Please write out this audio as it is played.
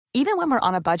Even when we're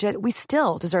on a budget, we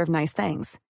still deserve nice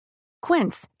things.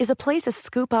 Quince is a place to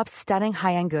scoop up stunning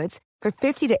high-end goods for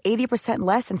 50 to 80%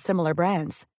 less than similar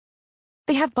brands.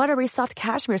 They have buttery soft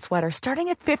cashmere sweaters starting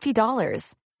at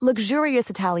 $50, luxurious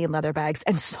Italian leather bags,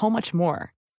 and so much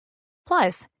more.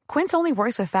 Plus, Quince only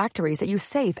works with factories that use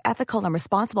safe, ethical, and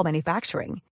responsible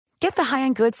manufacturing. Get the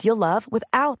high-end goods you'll love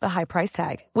without the high price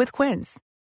tag with Quince.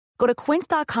 Go to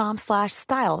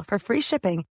quince.com/style for free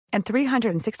shipping and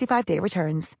 365-day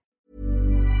returns.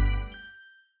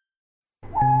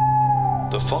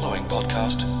 The following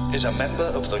podcast is a member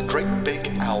of the Great Big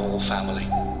Owl family.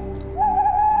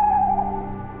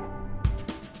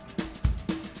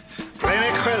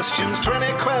 20 questions,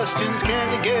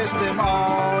 can you guess them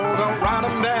all? Don't write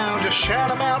them down, just shout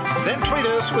them out, then tweet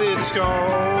us with a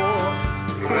score.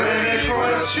 20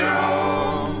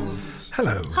 questions.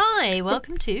 Hello. Hi,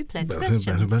 welcome to Plenty Questions.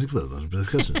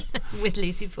 With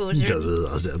Lucy Porter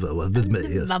With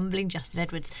me, yes. mumbling Justin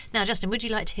Edwards. Now, Justin, would you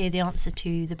like to hear the answer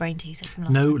to the brain teaser from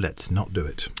last No, time? let's not do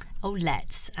it. Oh,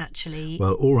 let's, actually.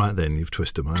 Well, all right then, you've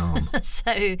twisted my arm.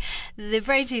 So, the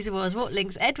brain teaser was what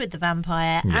links Edward the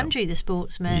vampire, Andrew the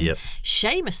sportsman,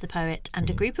 Seamus the poet, and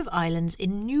a group of islands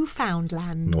in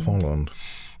Newfoundland. Newfoundland.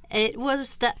 It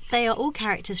was that they are all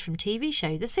characters from TV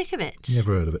show The Thick of It.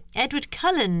 Never heard of it. Edward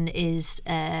Cullen is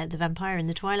the vampire in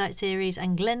the Twilight series,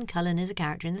 and Glenn Cullen is a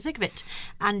character in The Thick of It.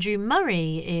 Andrew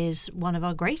Murray is one of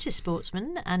our greatest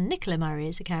sportsmen, and Nicola Murray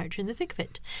is a character in The Thick of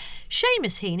It.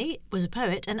 Seamus Heaney was a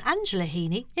poet, and Angela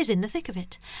Heaney is in The Thick of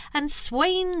It. And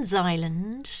Swain's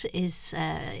Island is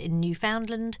in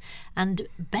Newfoundland, and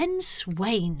Ben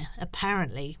Swain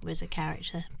apparently was a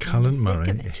character. Cullen, Murray,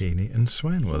 Heaney and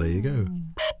Swain. Well, there you go.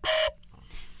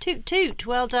 Toot toot.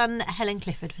 Well done, Helen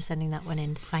Clifford, for sending that one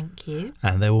in. Thank you.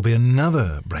 And there will be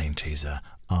another brain teaser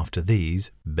after these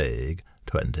big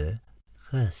 20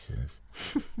 questions.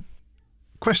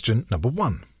 Question number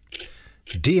 1.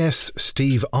 D.S.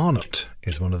 Steve Arnott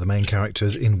is one of the main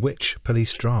characters in which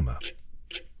police drama?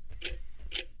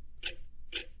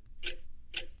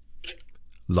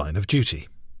 Line of Duty.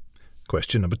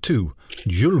 Question number 2.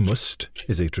 Julmust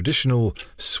is a traditional,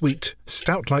 sweet,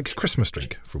 stout-like Christmas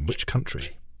drink from which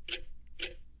country?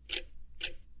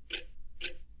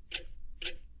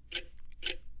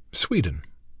 Sweden.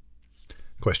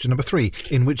 Question number 3.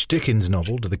 In which Dickens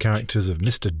novel do the characters of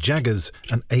Mr. Jaggers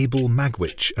and Abel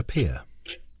Magwitch appear?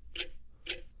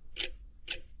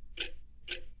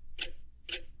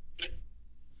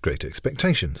 Great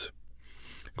Expectations.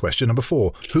 Question number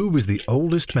 4. Who was the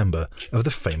oldest member of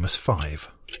the famous Five?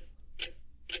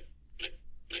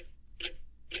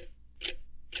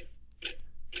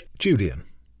 Julian.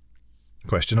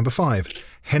 Question number 5.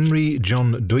 Henry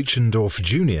John Deutschendorf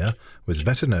Jr. was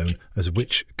better known as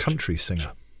which country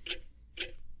singer?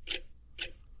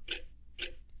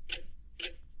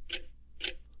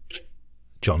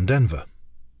 John Denver.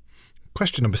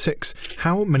 Question number 6.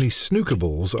 How many snooker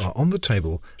balls are on the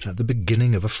table at the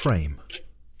beginning of a frame?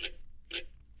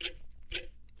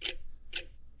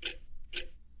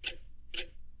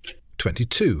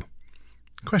 22.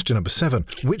 Question number 7.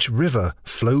 Which river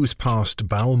flows past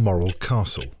Balmoral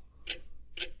Castle?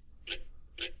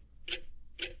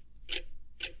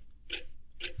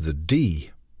 The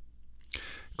Dee.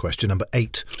 Question number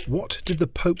 8. What did the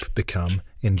Pope become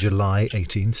in July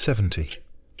 1870?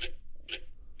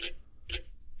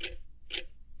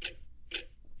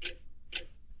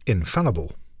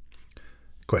 Infallible.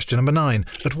 Question number 9.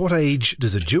 At what age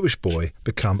does a Jewish boy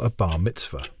become a bar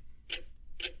mitzvah?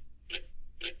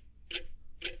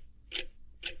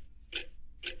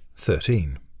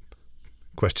 13.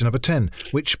 Question number 10.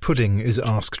 Which pudding is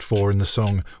asked for in the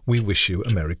song We Wish You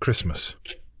a Merry Christmas?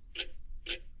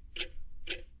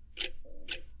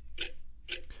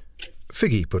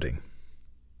 Figgy pudding.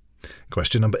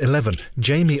 Question number 11.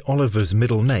 Jamie Oliver's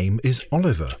middle name is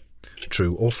Oliver.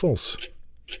 True or false?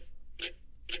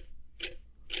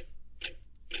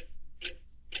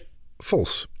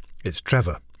 False. It's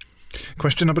Trevor.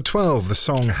 Question number 12. The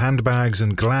song Handbags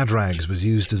and Glad Rags was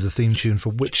used as the theme tune for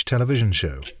which television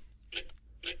show?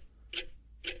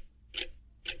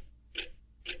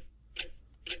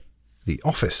 The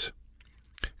Office.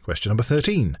 Question number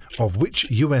 13. Of which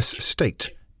US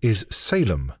state is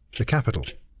Salem the capital?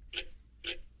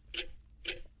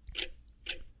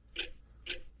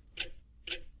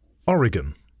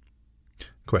 Oregon.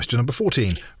 Question number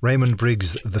 14. Raymond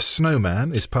Briggs' The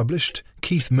Snowman is published,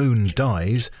 Keith Moon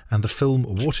dies, and the film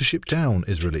Watership Down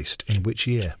is released in which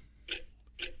year?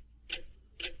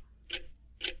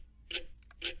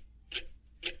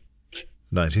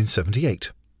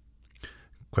 (1978).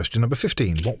 Question number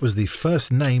 15. What was the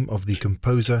first name of the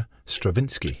composer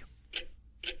Stravinsky?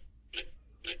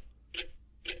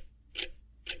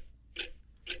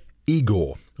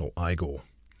 Igor, or Igor.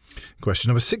 Question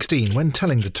number 16. When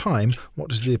telling the time, what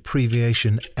does the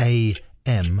abbreviation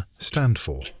AM stand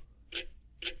for?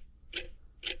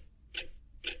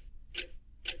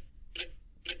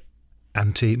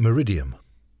 Anti-meridium.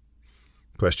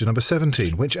 Question number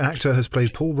 17. Which actor has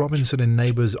played Paul Robinson in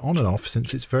Neighbours on and off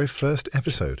since its very first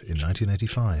episode in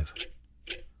 1985?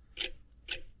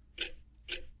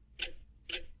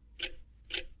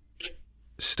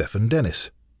 Stephen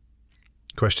Dennis.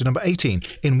 Question number 18.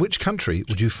 In which country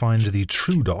would you find the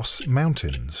Troodos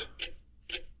Mountains?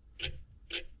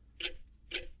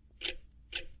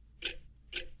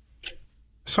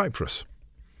 Cyprus.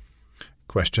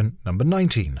 Question number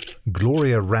 19.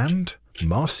 Gloria Rand,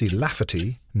 Marcy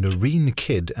Lafferty, Noreen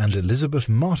Kidd and Elizabeth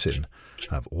Martin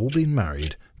have all been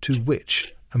married to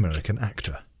which American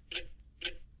actor?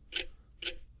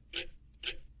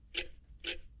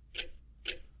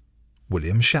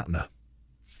 William Shatner.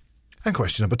 And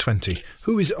question number 20.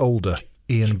 Who is older,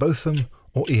 Ian Botham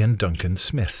or Ian Duncan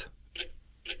Smith?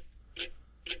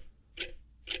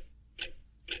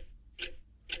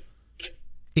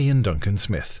 Ian Duncan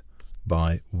Smith,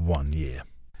 by 1 year.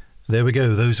 There we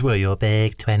go. Those were your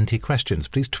big 20 questions.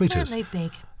 Please tweet us. Weren't they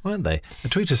big? Weren't they?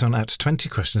 Tweet us on at 20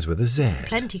 questions with a Z.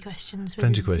 Plenty questions with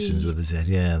Plenty a Z. questions with a Z.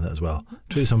 Yeah, that as well.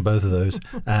 Tweet us on both of those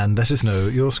and let us know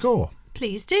your score.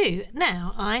 Please do.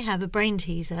 Now, I have a brain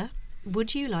teaser.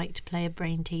 Would you like to play a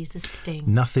brain teaser sting?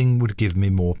 Nothing would give me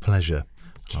more pleasure.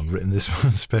 I've written this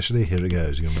one especially. Here it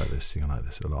goes. You're going to like this. You're going to like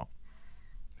this a lot.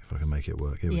 If I can make it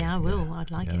work. Here we go. I will. Yeah.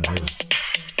 I'd like it. Here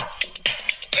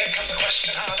comes the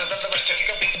question harder than the rest. If you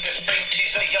can beat this brain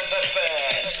teaser, you're the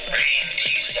best. Brain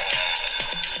teaser.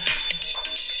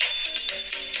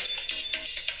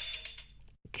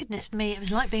 Goodness me, it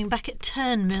was like being back at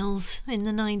Turnmills in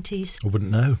the 90s. I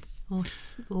wouldn't know.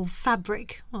 Or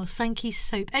Fabric, or Sankey's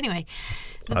soap. Anyway,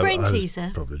 the brain teaser.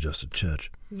 Was probably just at church.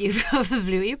 You're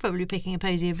probably picking a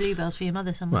posy of bluebells for your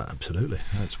mother somewhere. Well, absolutely.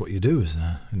 That's what you do as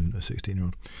a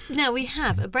 16-year-old. Now we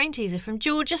have a brain teaser from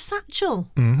Georgia Satchel.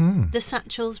 Mm-hmm. The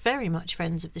Satchels, very much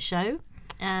friends of the show.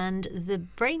 And the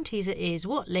brain teaser is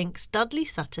what links Dudley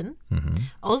Sutton,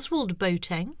 Oswald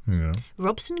Boateng,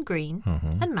 Robson Green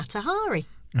and Mata Hari.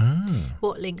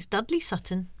 What links Dudley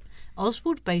Sutton,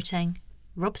 Oswald Boateng,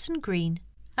 Robson Green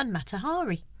and Mata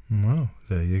Hari. Well,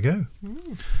 there you go.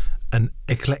 An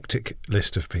eclectic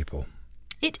list of people.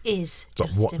 It is, But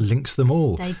Justin. what links them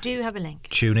all? They do have a link.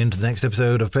 Tune in to the next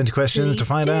episode of Plenty Questions to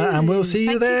find out, and we'll see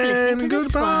you then.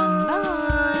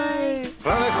 Goodbye. Bye.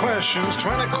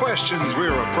 20 questions.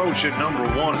 We're approaching number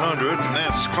 100, and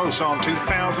that's close on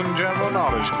 2,000 general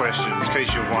knowledge questions, in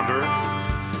case you're wondering.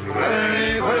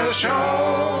 20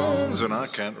 questions, and I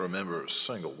can't remember a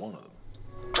single one of them.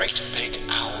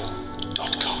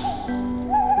 GreatBigOwl.com.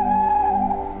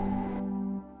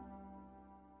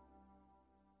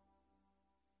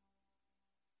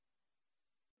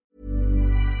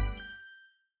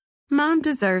 Mom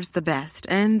deserves the best,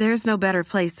 and there's no better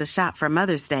place to shop for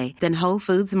Mother's Day than Whole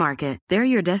Foods Market. They're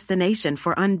your destination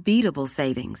for unbeatable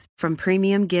savings, from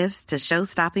premium gifts to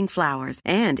show-stopping flowers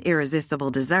and irresistible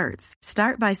desserts.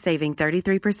 Start by saving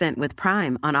 33% with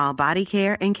Prime on all body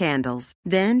care and candles.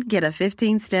 Then get a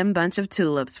 15-stem bunch of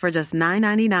tulips for just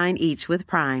 $9.99 each with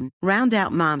Prime. Round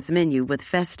out Mom's menu with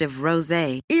festive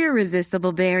rosé,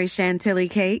 irresistible berry chantilly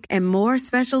cake, and more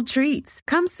special treats.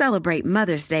 Come celebrate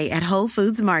Mother's Day at Whole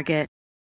Foods Market.